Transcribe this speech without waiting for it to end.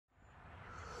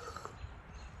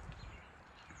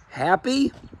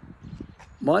Happy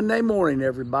Monday morning,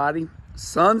 everybody.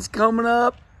 Sun's coming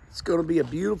up. It's going to be a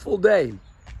beautiful day.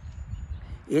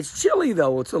 It's chilly,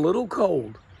 though. It's a little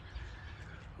cold.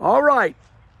 All right.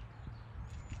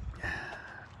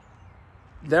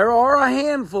 There are a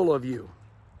handful of you,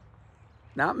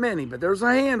 not many, but there's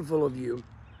a handful of you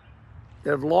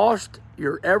that have lost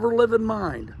your ever-living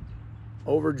mind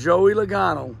over Joey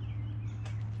Logano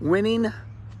winning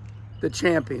the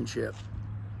championship.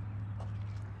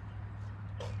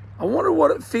 I wonder what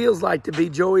it feels like to be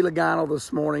Joey Logano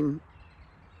this morning,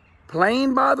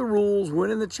 playing by the rules,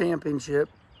 winning the championship,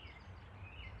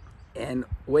 and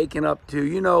waking up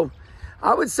to,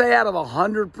 I would say out of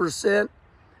 100%,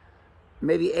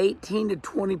 maybe 18 to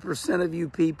 20% of you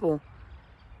people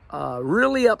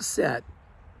really upset.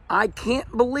 I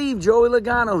can't believe Joey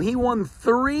Logano, he won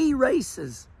 3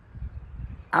 races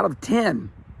out of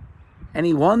 10, and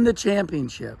he won the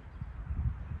championship.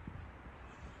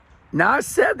 Now, I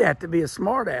said that to be a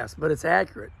smartass, but it's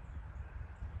accurate.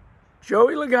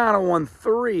 Joey Logano won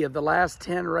 3 of the last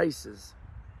 10 races,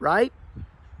 right?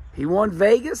 He won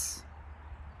Vegas,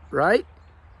 right?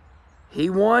 He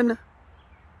won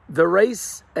the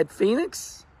race at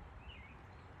Phoenix,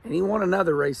 and he won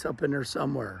another race up in there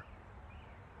somewhere.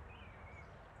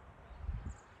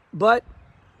 But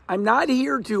I'm not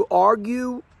here to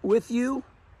argue with you.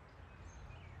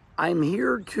 I'm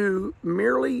here to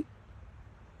merely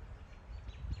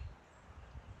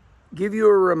give you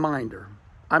a reminder.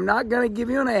 I'm not going to give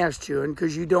you an ass chewing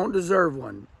because you don't deserve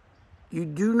one. You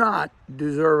do not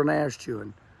deserve an ass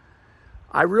chewing.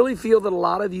 I really feel that a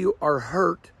lot of you are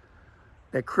hurt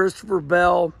that Christopher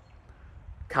Bell,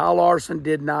 Kyle Larson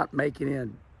did not make it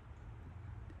in.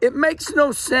 It makes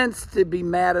no sense to be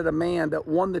mad at a man that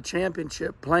won the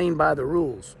championship playing by the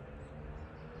rules.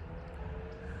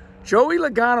 Joey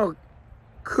Logano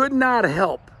could not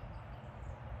help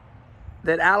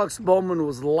that Alex Bowman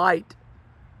was light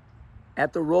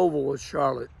at the Roval with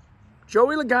Charlotte.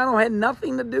 Joey Logano had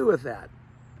nothing to do with that.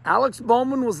 Alex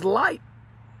Bowman was light.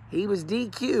 He was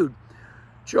DQ'd.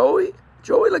 Joey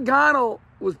Logano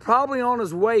was probably on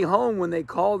his way home when they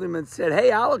called him and said, hey,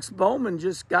 Alex Bowman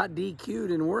just got DQ'd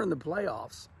and we're in the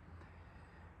playoffs.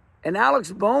 And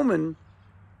Alex Bowman,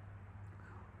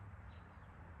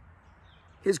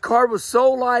 his car was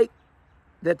so light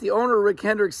that the owner, Rick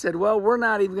Hendricks, said, well, we're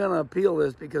not even going to appeal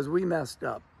this because we messed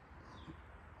up.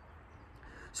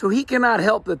 So he cannot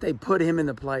help that they put him in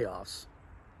the playoffs.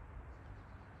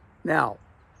 Now,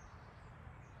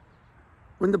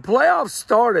 when the playoffs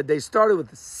started, they started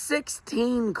with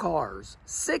 16 cars.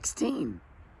 16.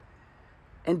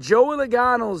 And Joey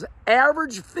Logano's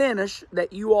average finish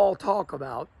that you all talk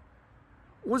about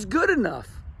was good enough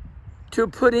to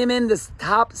put him in the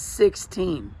top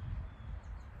 16.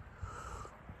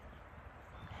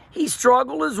 He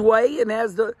struggled his way, and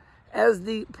as the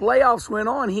playoffs went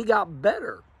on, he got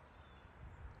better.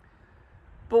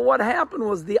 But what happened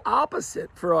was the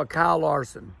opposite for Kyle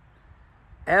Larson.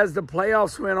 As the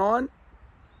playoffs went on,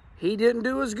 he didn't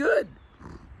do as good.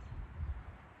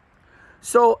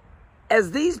 So,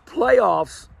 as these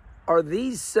playoffs are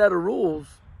these set of rules,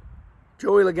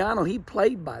 Joey Logano, he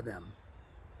played by them,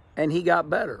 and he got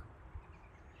better.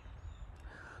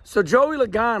 So, Joey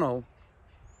Logano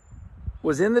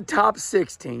was in the top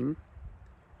 16,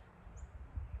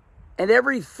 and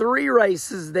every 3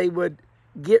 races they would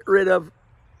get rid of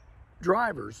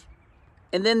drivers,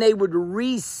 and then they would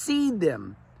reseed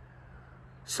them.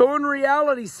 So in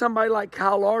reality, somebody like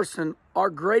Kyle Larson,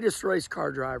 our greatest race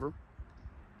car driver,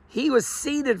 he was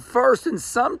seeded first, and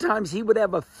sometimes he would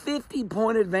have a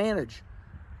 50-point advantage.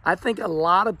 I think a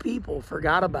lot of people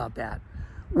forgot about that.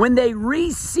 When they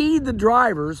reseed the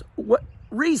drivers, what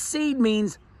reseed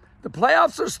means, the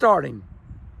playoffs are starting,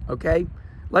 okay?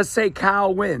 Let's say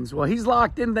Kyle wins. Well, he's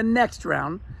locked in the next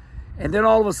round, and then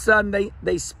all of a sudden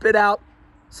they spit out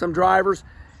some drivers,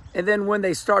 and then when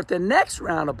they start the next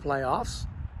round of playoffs,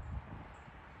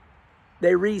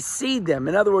 they reseed them.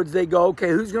 In other words, they go, okay,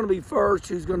 who's going to be first,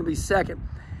 who's going to be second?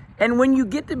 And when you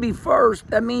get to be first,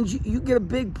 that means you get a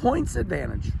big points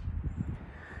advantage.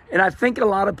 And I think a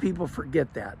lot of people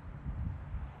forget that.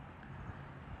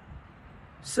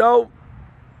 So,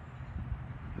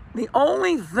 the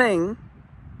only thing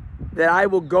that I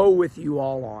will go with you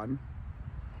all on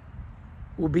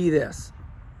will be this.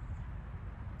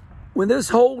 When this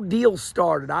whole deal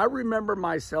started, I remember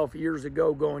myself years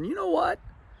ago going, you know what?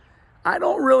 I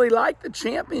don't really like the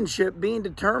championship being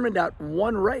determined at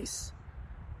one race.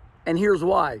 And here's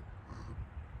why.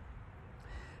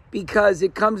 Because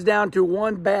it comes down to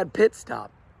one bad pit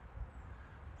stop.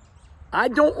 I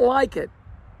don't like it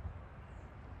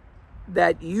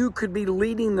that you could be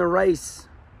leading the race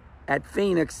at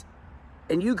Phoenix,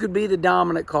 and you could be the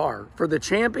dominant car for the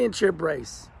championship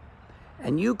race,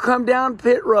 and you come down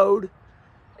pit road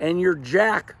and your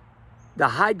jack, the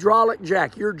hydraulic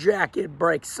jack, your jack, it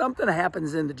breaks. Something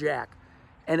happens in the jack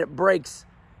and it breaks,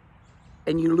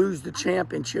 and you lose the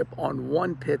championship on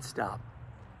one pit stop.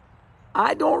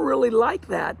 I don't really like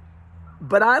that,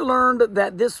 but I learned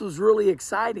that this was really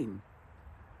exciting.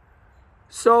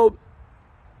 So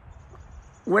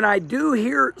when I do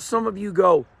hear some of you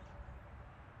go,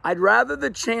 I'd rather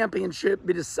the championship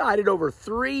be decided over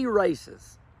 3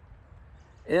 races.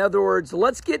 In other words,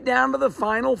 let's get down to the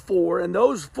final 4, and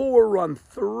those 4 run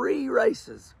 3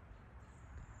 races.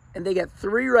 And they get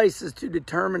 3 races to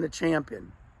determine a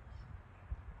champion.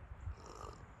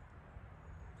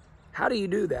 How do you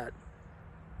do that?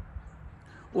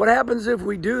 What happens if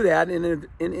we do that and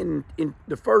in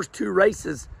the first 2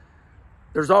 races,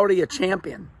 there's already a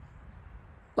champion?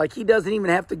 Like, he doesn't even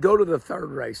have to go to the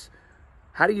 3rd race.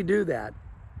 How do you do that?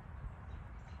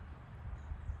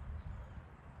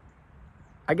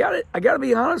 I got to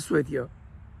be honest with you.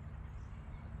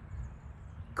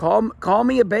 Call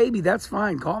me a baby. That's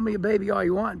fine. Call me a baby all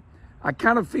you want. I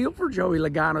kind of feel for Joey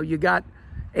Logano. You got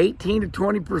 18 to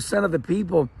 20% of the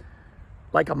people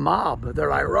like a mob. They're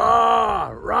like, rah,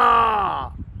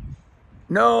 rah.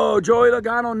 No, Joey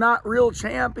Logano, not real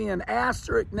champion.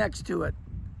 Asterisk next to it.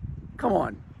 Come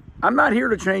on. I'm not here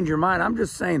to change your mind. I'm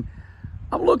just saying,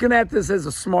 I'm looking at this as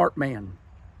a smart man.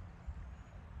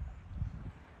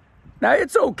 Now,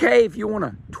 it's okay if you want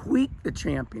to tweak the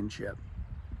championship.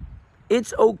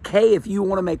 It's okay if you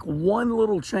want to make one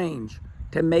little change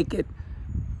to make it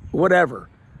whatever.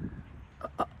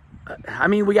 I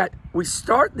mean, we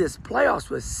start this playoffs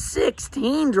with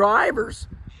 16 drivers.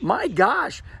 My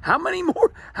gosh, how many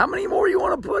more you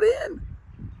want to put in?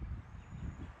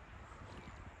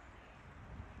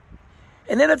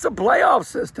 And then it's a playoff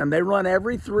system. They run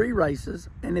every 3 races,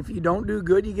 and if you don't do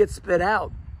good, you get spit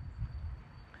out.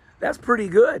 That's pretty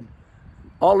good.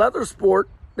 All other sport,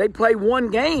 they play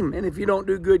 1 game, and if you don't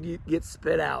do good, you get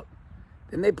spit out.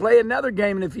 Then they play another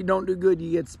game, and if you don't do good,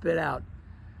 you get spit out.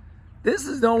 This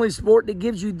is the only sport that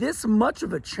gives you this much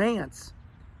of a chance.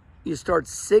 You start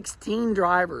 16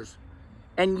 drivers,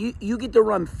 and you get to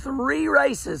run 3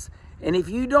 races, and if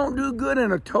you don't do good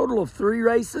in a total of 3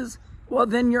 races, well,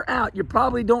 then you're out. You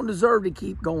probably don't deserve to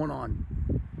keep going on.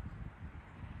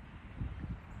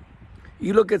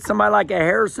 You look at somebody like a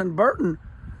Harrison Burton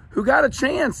who got a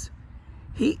chance.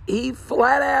 He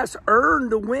flat ass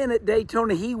earned the win at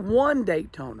Daytona. He won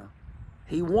Daytona.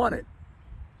 He won it.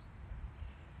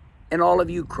 And all of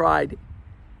you cried,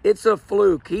 it's a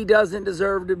fluke. He doesn't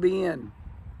deserve to be in.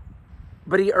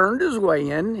 But he earned his way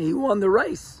in. He won the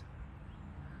race.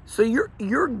 So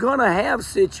you're going to have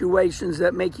situations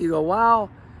that make you go, wow,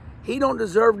 he don't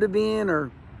deserve to be in,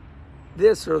 or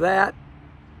this or that.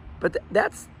 But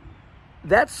that's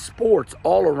sports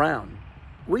all around.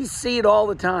 We see it all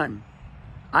the time.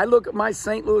 I look at my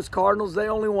St. Louis Cardinals. They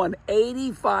only won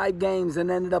 85 games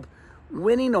and ended up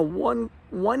winning a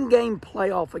one-game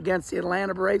playoff against the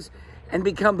Atlanta Braves and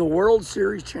become the World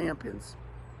Series champions.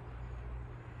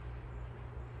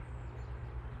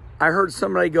 I heard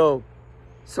somebody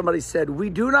said, we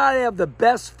do not have the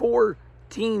best 4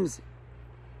 teams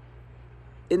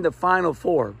in the Final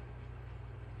 4.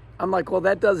 I'm like, well,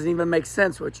 that doesn't even make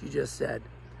sense what you just said.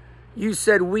 You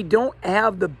said we don't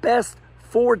have the best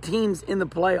 4 teams in the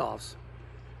playoffs.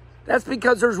 That's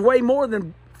because there's way more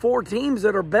than 4 teams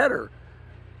that are better.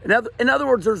 In other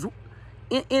words,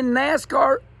 in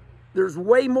NASCAR, there's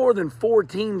way more than 4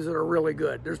 teams that are really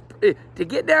good. To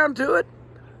get down to it,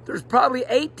 there's probably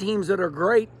 8 teams that are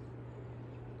great.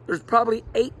 There's probably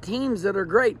 8 teams that are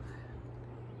great.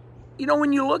 You know,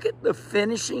 when you look at the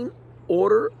finishing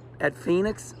order at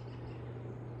Phoenix,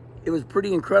 it was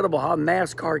pretty incredible how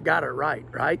NASCAR got it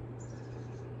right?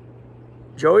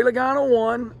 Joey Logano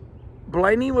won.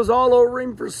 Blaney was all over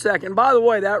him for second. By the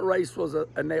way, that race was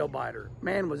a nail-biter.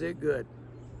 Man, was it good.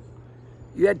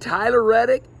 You had Tyler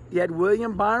Reddick. You had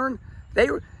William Byron. They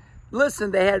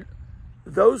had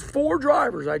those 4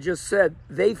 drivers I just said,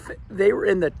 they were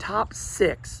in the top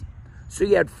 6. So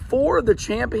you had 4 of the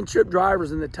championship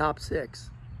drivers in the top 6.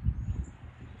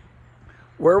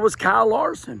 Where was Kyle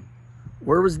Larson?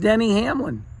 Where was Denny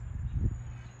Hamlin?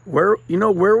 Where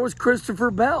was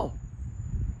Christopher Bell?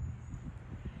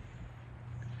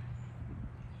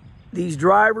 These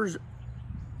drivers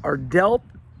are dealt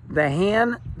the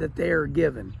hand that they are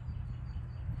given.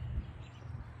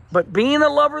 But being a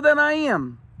lover that I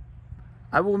am,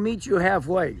 I will meet you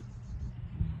halfway.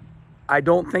 I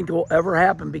don't think it will ever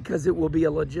happen because it will be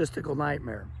a logistical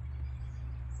nightmare.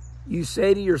 You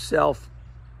say to yourself,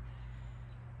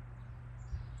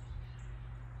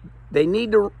 They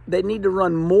need to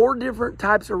run more different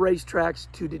types of racetracks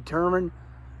to determine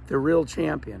the real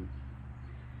champion.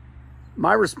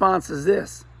 My response is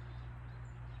this.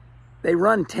 They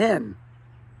run 10.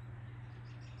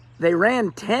 They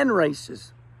ran 10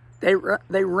 races. They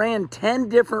ran 10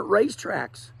 different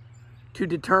racetracks to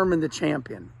determine the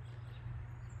champion.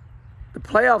 The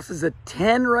playoffs is a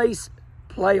 10-race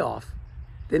playoff.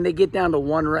 Then they get down to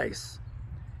one race.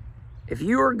 If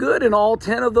you are good in all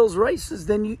 10 of those races,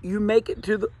 then you make it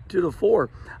to the 4.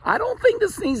 I don't think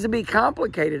this needs to be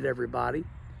complicated, everybody.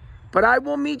 But I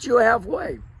will meet you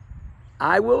halfway.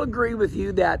 I will agree with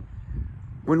you that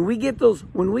when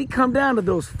we come down to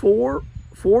those four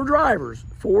drivers,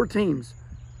 4 teams,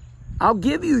 I'll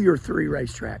give you your 3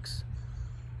 racetracks.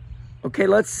 Okay,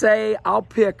 let's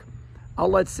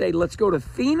go to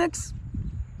Phoenix.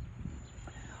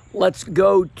 Let's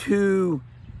go to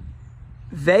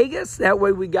Vegas. That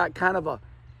way we got kind of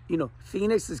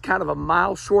Phoenix is kind of a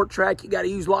mile short track. You got to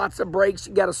use lots of brakes.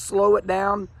 You got to slow it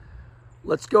down.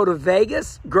 Let's go to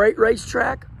Vegas. Great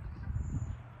racetrack.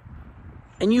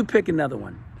 And you pick another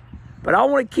one. But I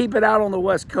want to keep it out on the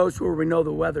West Coast where we know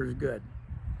the weather's good.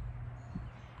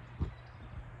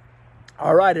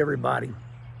 All right, everybody.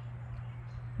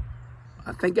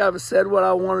 I think I've said what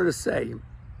I wanted to say.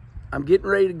 I'm getting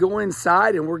ready to go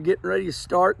inside, and we're getting ready to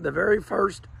start the very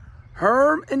first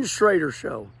Herm and Schrader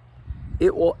show.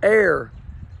 It will air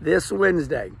this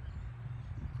Wednesday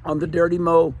on the Dirty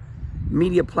Mo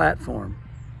media platform.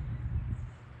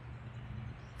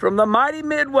 From the mighty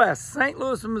Midwest, St.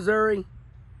 Louis, Missouri,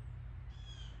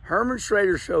 Herm and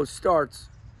Schrader show starts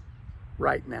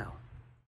right now.